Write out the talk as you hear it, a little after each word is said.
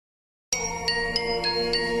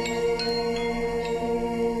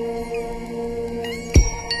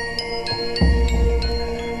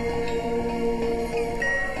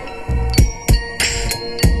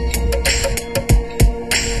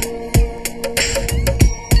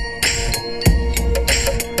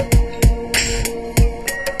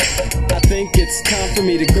time for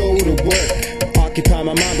me to go to work. Occupy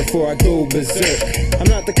my mind before I go berserk. I'm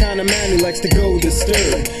not the kind of man who likes to go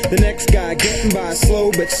disturb the next guy getting by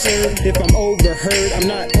slow but sure. If I'm overheard, I'm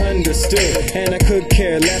not understood, and I could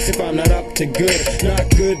care less if I'm not up to good. Not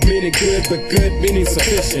good meaning good, but good meaning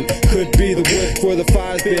sufficient. Could be the wood for the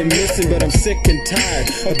fire's been missing, but I'm sick and tired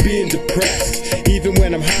of being depressed. Even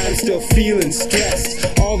when I'm high, I'm still feeling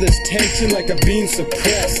stressed. All this tension like I've been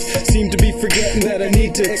suppressed. Seem to be forgetting that I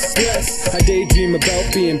need to express. I daydream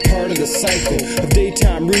about being part of the cycle of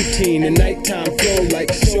daytime routine and nighttime flow.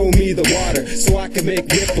 Like show me the water so I can make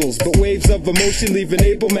ripples, but waves of emotion leave an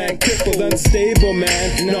able man crippled. Unstable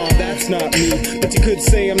man, nah, that's not me. But you could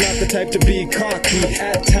say I'm not the type to be cocky.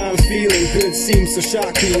 At times feeling good seems so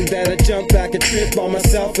shocking that I jump back and trip on my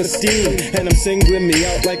self-esteem. And I'm singling me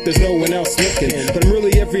out like there's no one else looking, but I'm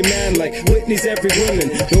really every man like Whitney's every woman.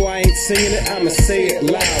 Though I ain't singing it, I'ma say it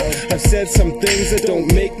loud. I've said some things that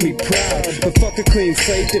don't make me proud, but fuck a clean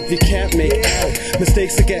slate if you can't make out.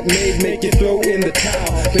 Mistakes that get made make you throw in the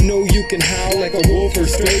towel, but know you can howl like a wolf or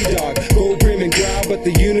stray dog. Go grim and growl, but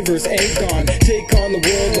the universe ain't gone. Take on the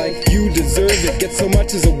world like you deserve it. Get so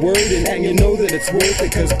much as a word in, and you know that it's worth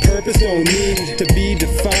it, cause purpose don't need to be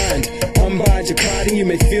defined. Unbide your pride and you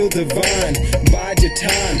may feel divine. Bide your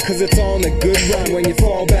time, cause it's on a good run. When you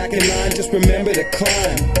fall back in line, just remember to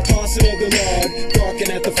climb. Tossing of the log,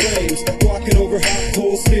 gawking at the flames, walking over hot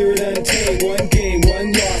coal, spirit untamed. One game,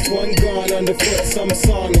 one loss, one gone underfoot. Some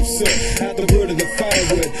song of soot at the root of the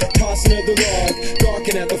firewood. Tossing of the log,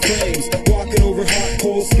 gawking at the flames, walking over hot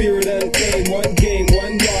coal, spirit untamed. One game,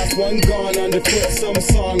 one loss, one gone underfoot. Some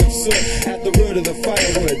song of soot at the root of the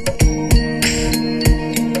firewood.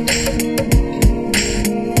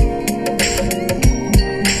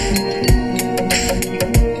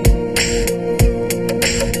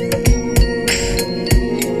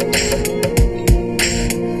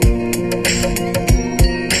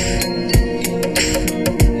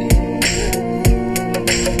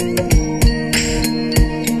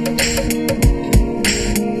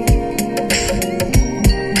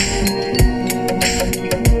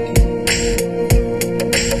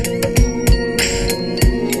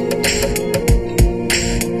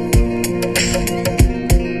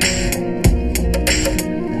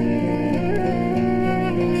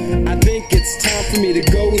 It's time for me to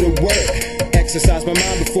go to work. Exercise my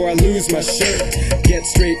mind before I lose my shirt. Get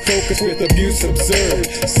straight focused with abuse observed.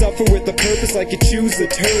 Suffer with a purpose like you choose the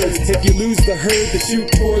turds. If you lose the herd, then shoot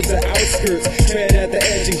towards the outskirts. Tread at the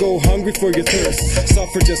edge and go hungry for your thirst.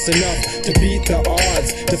 Suffer just enough to beat the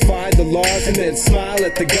odds. Defy the laws and then smile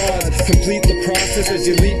at the gods. Complete the process as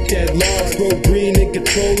you leap dead logs. Grow green in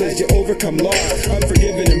control as you overcome loss.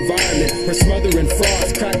 Unforgiving environment or smothering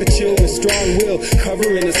frost. Crack the chill with strong will,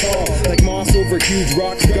 covering us all. Like moss over huge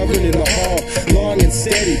rocks governing the hall. Long and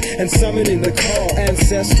steady and summoning the call.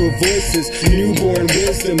 Ancestral voices, newborn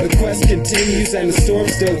wisdom. The quest continues and the storm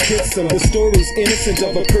still kicks them. The story's innocent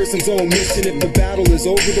of a person's own mission. If the battle is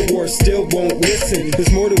over, the war still won't listen.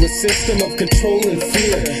 There's more to a system of control and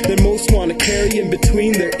fear than most want to carry in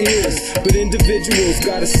between their ears. But individuals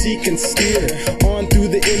gotta seek and steer on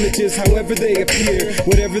through the images however they appear.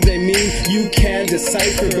 Whatever they mean, you can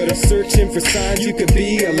decipher. But if searching for signs, you could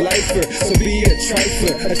be a lifer. So be a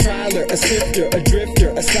trifler, a trialer, a sifter, a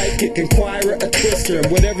drifter, a psychic inquirer, a twister.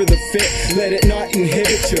 And whatever the fit, let it not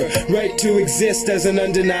inhibit your right to exist as an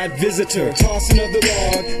undenied visitor. Tossing of the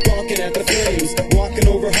log, gawking at the flames, walking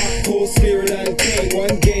over hot coal, spirit untamed.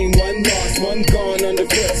 One game, one loss, one gone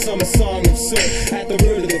underfoot. Some song of soot at the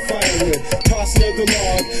root of the firewood. Tossing of the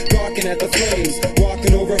log, gawking at the flames,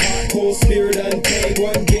 walking over hot coal, spirit untamed.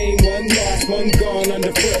 One game, one loss, one gone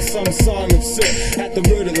underfoot. Some song of soot at the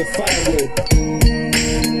root of the firewood.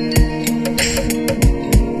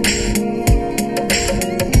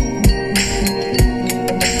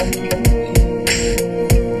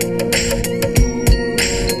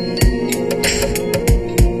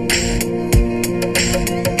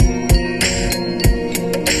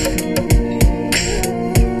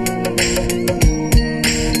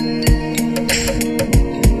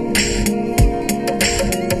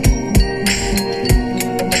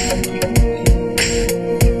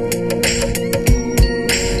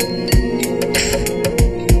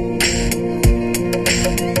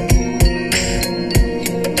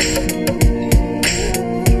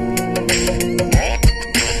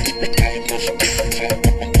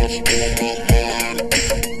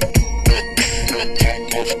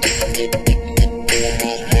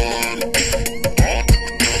 Thank you.